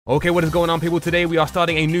Okay, what is going on, people? Today we are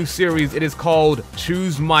starting a new series. It is called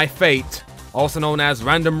Choose My Fate, also known as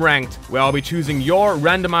Random Ranked, where I'll be choosing your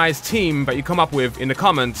randomized team that you come up with in the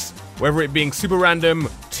comments, whether it being super random,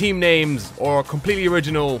 team names, or completely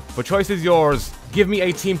original. The choice is yours. Give me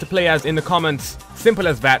a team to play as in the comments. Simple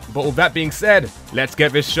as that. But with that being said, let's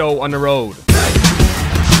get this show on the road.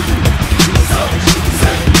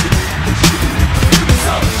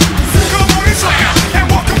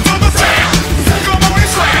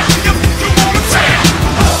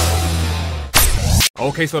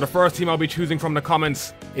 Okay, so the first team I'll be choosing from the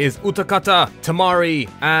comments is Utakata, Temari,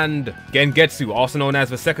 and Gengetsu, also known as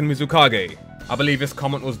the second Mizukage. I believe this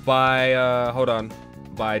comment was by,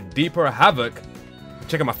 by Deeper Havoc.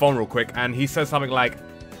 Checking my phone real quick, and he says something like,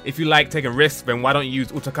 if you like taking risks, then why don't you use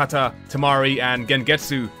Utakata, Temari, and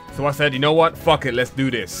Gengetsu? So I said, you know what, fuck it, let's do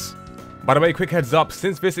this. By the way, quick heads up,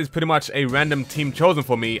 since this is pretty much a random team chosen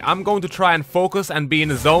for me, I'm going to try and focus and be in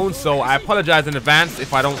the zone, so I apologize in advance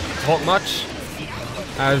if I don't talk much.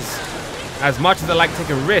 As much as I like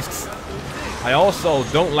taking risks, I also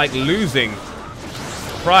don't like losing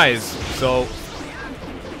prize, so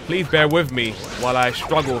please bear with me while I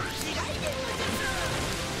struggle.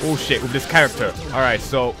 Oh shit, with this character. Alright,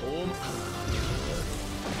 so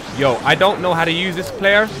yo, I don't know how to use this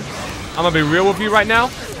player. I'm gonna be real with you right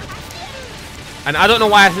now. And I don't know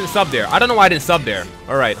why I didn't sub there.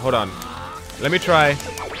 Alright, hold on. Let me try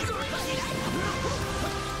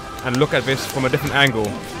and look at this from a different angle.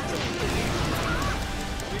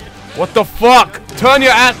 What the fuck? Turn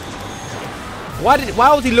your ass.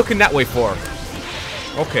 Why was he looking that way for?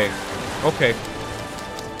 Okay. Okay.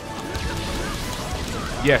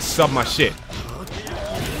 Yes, sub my shit.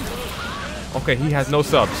 Okay, he has no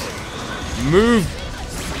subs. Move.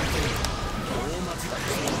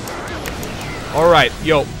 Alright,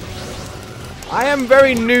 yo. I am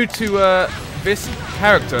very new to this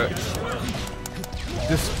character.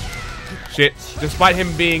 Despite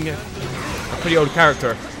him being a pretty old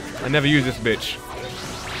character, I never use this bitch.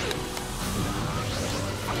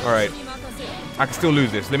 Alright. I can still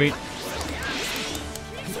lose this. Let me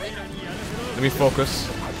focus.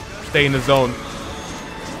 Stay in the zone.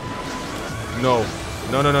 No.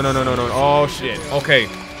 No. Oh shit. Okay.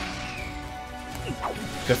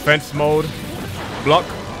 Defense mode. Block.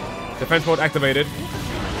 Defense mode activated.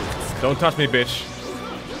 Don't touch me, bitch.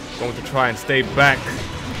 Going to try and stay back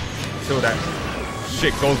until that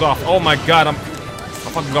shit goes off. Oh my god, I'm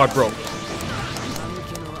fucking god broke.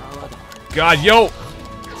 God, yo!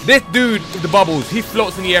 This dude with the bubbles, he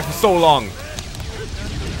floats in the air for so long.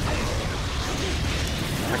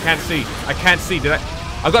 I can't see.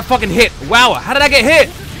 I got fucking hit. Wow, how did I get hit?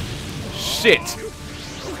 Shit.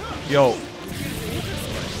 Yo.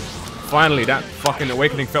 Finally, that fucking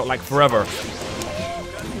awakening felt like forever.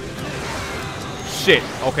 Shit.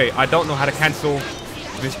 Okay, I don't know how to cancel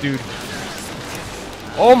this dude.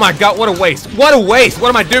 Oh my god, what a waste. What a waste. What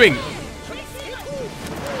am I doing?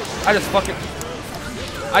 I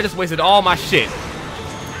just wasted all my shit.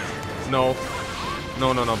 No.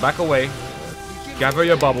 No. Back away. Gather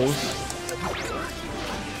your bubbles.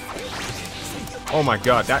 Oh my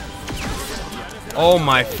god, that... Oh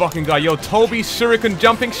my fucking god. Yo, Toby's shuriken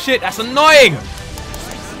jumping shit. That's annoying.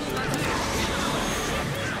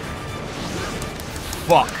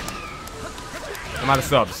 Fuck. I'm out of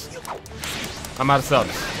subs.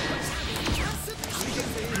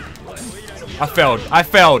 I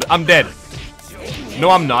failed. I'm dead. No,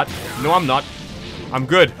 I'm not. I'm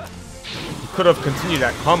good. He could have continued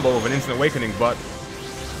that combo with an instant awakening, but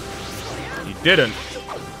he didn't.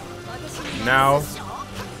 Now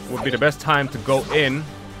would be the best time to go in.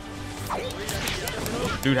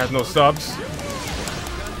 Dude has no subs.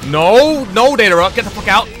 No, Data, get the fuck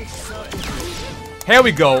out. Here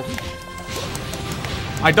we go.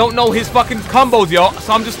 I don't know his fucking combos, yo,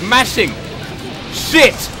 so I'm just mashing.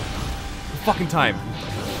 Shit! Fucking time.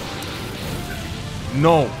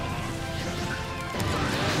 No.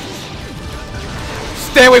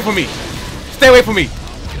 Stay away from me.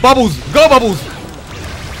 Bubbles, go Bubbles.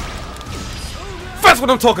 That's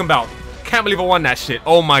what I'm talking about. Can't believe I won that shit.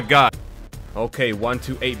 Oh my god. Okay,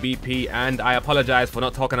 128 BP, and I apologize for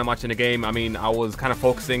not talking that much in the game. I mean, I was kind of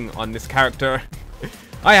focusing on this character.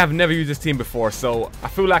 I have never used this team before, so I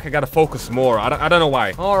feel like I gotta focus more. I don't know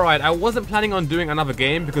why. Alright, I wasn't planning on doing another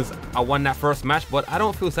game because I won that first match, but I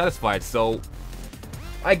don't feel satisfied, so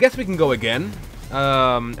I guess we can go again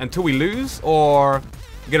until we lose or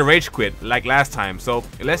get a rage quit like last time. So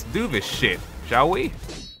let's do this shit, shall we?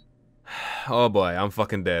 Oh boy, I'm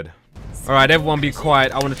fucking dead. Alright, everyone be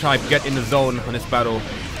quiet. I want to try and get in the zone on this battle.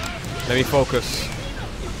 Let me focus.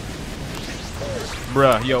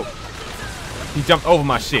 Bruh, yo. He jumped over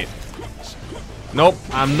my shit. Nope,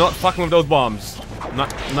 I'm not fucking with those bombs.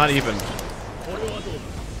 Not even.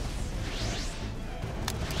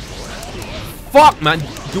 Fuck, man.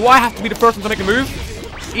 Do I have to be the first one to make a move?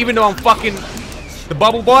 Even though I'm fucking the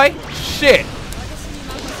bubble boy? Shit.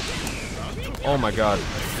 Oh my god.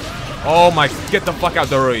 Oh my, get the fuck out,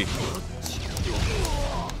 Dorui.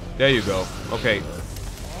 There you go. Okay.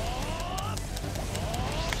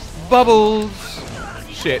 Bubbles.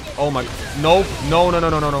 Shit. Oh my. No.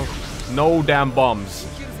 No damn bombs.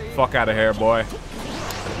 Fuck out of here, boy.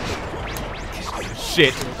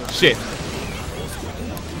 Shit.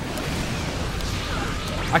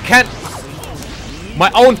 I can't. My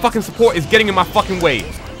own fucking support is getting in my fucking way.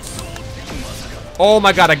 Oh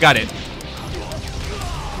my god, I got it.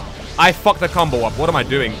 I fucked the combo up. What am I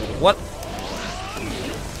doing? What?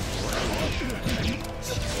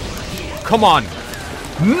 Come on.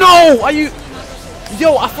 No! Are you...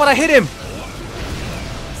 Yo, I thought I hit him.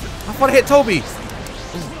 I thought I hit Toby.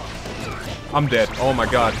 I'm dead. Oh my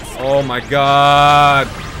god. Oh my god.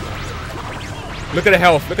 Look at the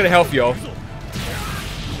health. Look at the health, yo.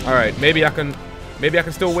 Alright, maybe I can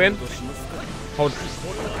still win.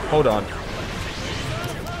 Hold on.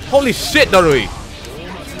 Holy shit, Narui.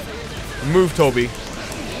 Move, Toby.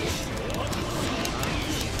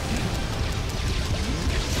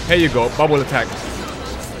 Here you go, bubble attack.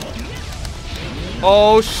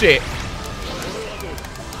 Oh shit.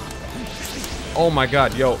 Oh my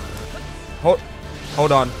god, yo.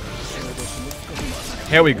 Hold on.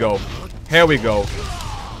 Here we go. Here we go.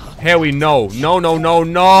 Here we know.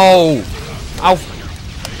 No.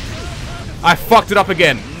 I fucked it up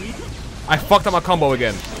again. I fucked up my combo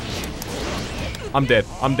again. I'm dead.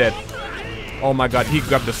 Oh my god, he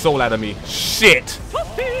grabbed the soul out of me. Shit.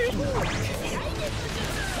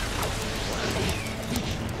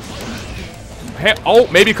 Hey, oh,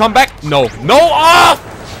 maybe comeback? No. Oh!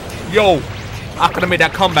 Yo, I could have made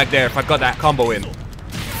that comeback there if I got that combo in.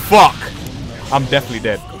 Fuck. I'm definitely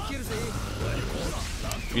dead.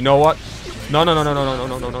 You know what? No.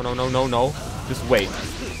 Just wait.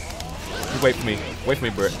 Just wait for me. Wait for me,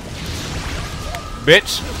 Brit.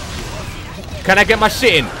 Bitch. Can I get my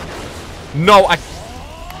shit in? No, I...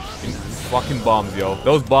 Fucking bombs, yo.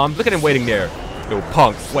 Those bombs. Look at him waiting there. Yo,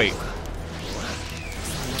 punk. Wait.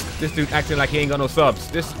 This dude acting like he ain't got no subs.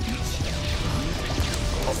 This...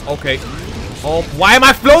 Oh, okay. Oh, why am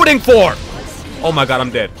I floating for? Oh my god,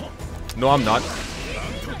 I'm dead. No, I'm not.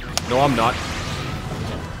 No, I'm not.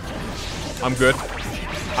 I'm good.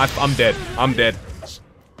 I'm dead. I'm dead.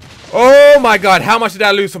 Oh my god, how much did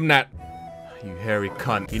I lose from that? You hairy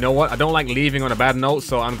cunt. You know what? I don't like leaving on a bad note,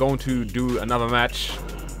 so I'm going to do another match.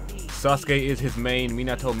 Sasuke is his main.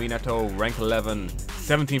 Minato, rank 11,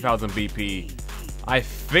 17,000 BP. I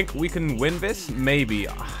think we can win this? Maybe.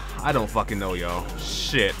 I don't fucking know, yo.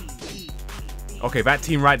 Shit. Okay, that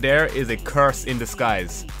team right there is a curse in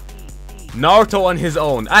disguise. Naruto on his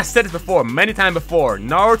own. I said it before, many times before.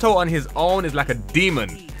 Naruto on his own is like a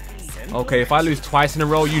demon. Okay, if I lose twice in a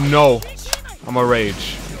row, you know I'm a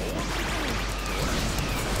rage.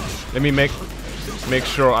 Let me make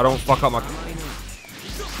sure I don't fuck up my...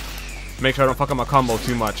 Make sure I don't fuck up my combo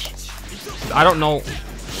too much. I don't know...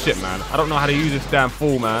 Shit, man. I don't know how to use this damn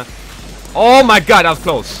fool, man. Oh my god, that was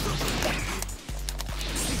close.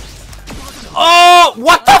 Oh,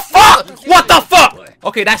 what the fuck? What the fuck?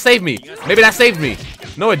 Okay, that saved me. Maybe that saved me.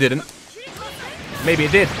 No, it didn't. Maybe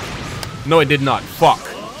it did. No, it did not. Fuck.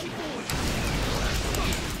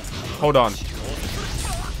 Hold on.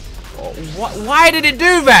 Oh, why did it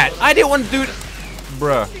do that? I didn't want to do it.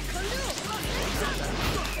 Bruh.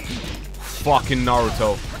 Fucking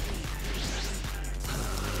Naruto.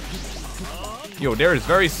 Yo, there is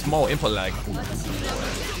very small input lag.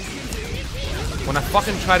 When I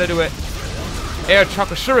fucking try to do it, air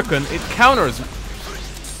chakra shuriken, it counters.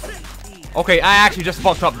 Okay, I actually just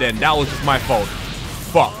fucked up then. That was just my fault.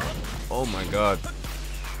 Fuck. Oh my god.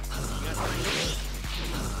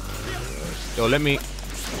 Yo, let me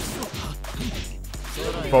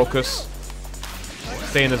focus.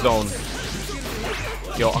 Stay in the zone.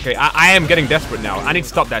 Yo, okay, I am getting desperate now. I need to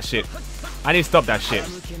stop that shit. I need to stop that shit.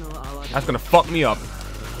 That's gonna fuck me up.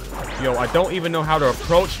 Yo, I don't even know how to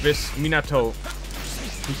approach this Minato.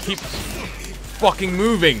 He keeps fucking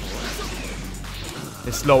moving.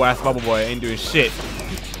 This slow ass bubble boy ain't doing shit.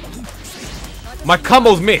 My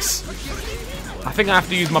combos miss. I think I have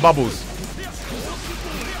to use my bubbles.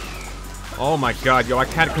 Oh my god, yo, I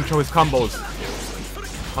can't control his combos.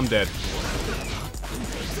 I'm dead.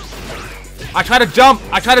 I try to jump.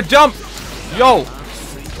 Yo.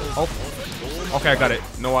 Oh. Okay, I got it.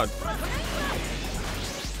 You know what?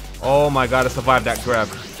 Oh my god, I survived that grab.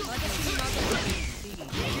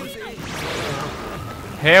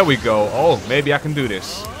 Here we go. Oh, maybe I can do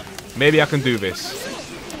this. Maybe I can do this.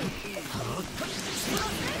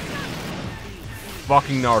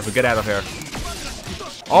 Fucking Naruto, get out of here.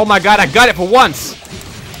 Oh my god, I got it for once.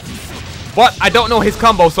 But I don't know his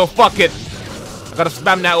combo, so fuck it. I gotta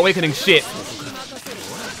spam that awakening shit.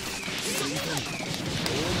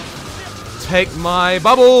 Take my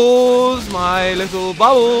bubbles, my little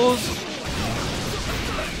bubbles.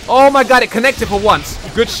 Oh my god, it connected for once.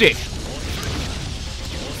 Good shit.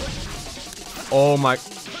 Oh my.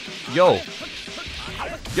 Yo.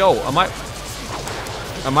 Yo,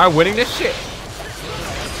 am I winning this shit?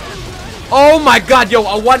 Oh my god, yo,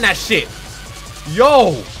 I won that shit.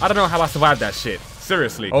 Yo, I don't know how I survived that shit.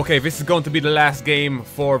 Seriously. Okay, this is going to be the last game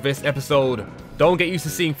for this episode. Don't get used to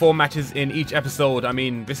seeing 4 matches in each episode. I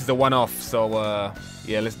mean, this is a one-off, so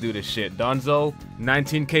yeah, let's do this shit. Donzo,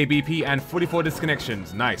 19k BP and 44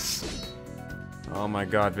 disconnections. Nice. Oh my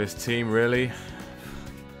god, this team, really?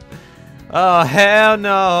 Oh, hell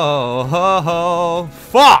no. Oh,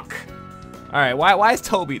 fuck! Alright, why is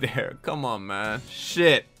Toby there? Come on, man.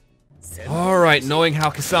 Shit. Alright, knowing how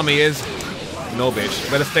Kisame is. No, bitch.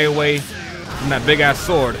 Better stay away from that big-ass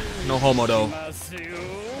sword. No homo, though.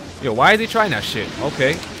 Yo, why is he trying that shit?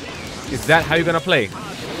 Okay. Is that how you're gonna play?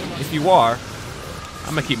 If you are,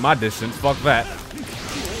 I'm gonna keep my distance. Fuck that.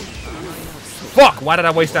 Fuck! Why did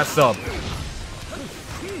I waste that sub?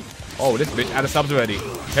 Oh, this bitch out of subs already.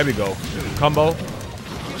 Here we go. Combo.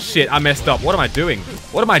 Shit, I messed up. What am I doing?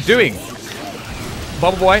 What am I doing?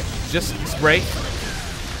 Bubble boy, just spray.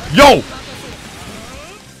 Yo!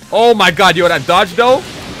 Oh my god, yo, that dodge though?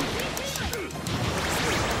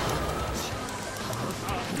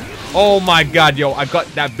 Oh my god, yo, I got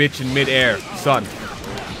that bitch in midair, son.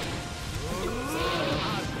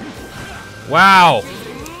 Wow.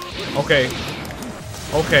 Okay.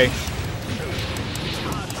 Okay.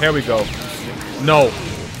 Here we go. No.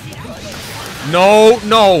 No,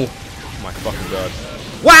 no. Oh my fucking god.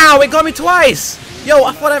 Wow, it got me twice! Yo,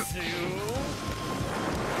 I thought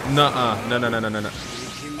Nuh-uh. No, no, no, no, no, no.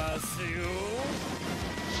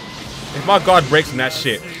 If my guard breaks from that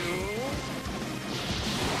shit.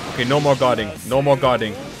 Okay, no more guarding. No more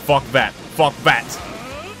guarding. Fuck that. Fuck that.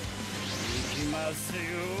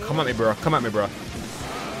 Come at me, bro. Come at me, bro.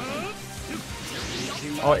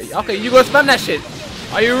 Oh, okay, you gonna spam that shit.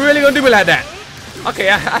 Are you really gonna do me like that? Okay,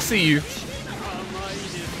 I see you.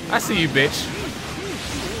 I see you, bitch.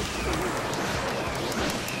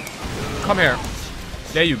 Come here.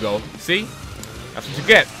 There you go. See? That's what you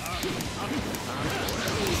get.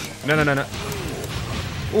 No, no, no, no.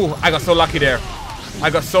 Ooh, I got so lucky there. I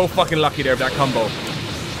got so fucking lucky there with that combo.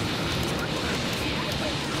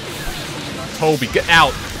 Toby, get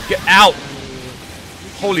out. Get out.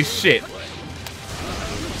 Holy shit.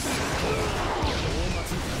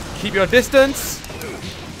 Keep your distance.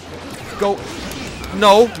 Go.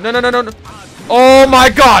 No. No, no, no, no, no. Oh my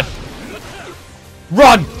god.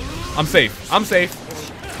 Run. I'm safe. I'm safe.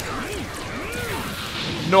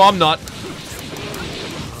 No, I'm not.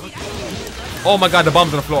 Oh my god, the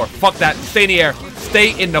bomb's on the floor. Fuck that. Stay in the air.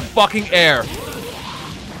 Stay in the fucking air.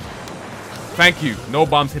 Thank you. No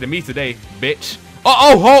bombs hitting me today, bitch.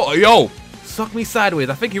 Oh, yo. Suck me sideways.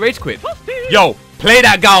 I think he rage quit. Yo, play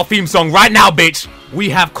that Gal theme song right now, bitch. We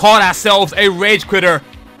have caught ourselves a rage quitter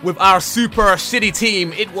with our super shitty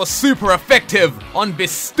team. It was super effective on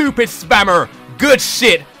this stupid spammer. Good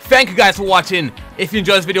shit. Thank you guys for watching. If you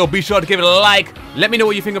enjoyed this video, be sure to give it a like. Let me know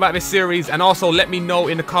what you think about this series, and also let me know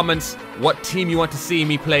in the comments what team you want to see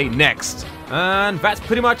me play next. And that's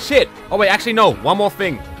pretty much it. Oh wait, actually no, one more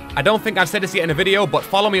thing. I don't think I've said this yet in a video, but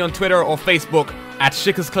follow me on Twitter or Facebook at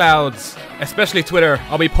ShikasClouds. Especially Twitter.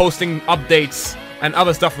 I'll be posting updates and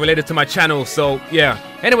other stuff related to my channel, so yeah.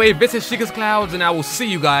 Anyway, this is ShikasClouds, and I will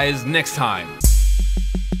see you guys next time.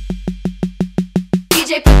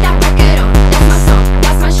 DJ, put that record on.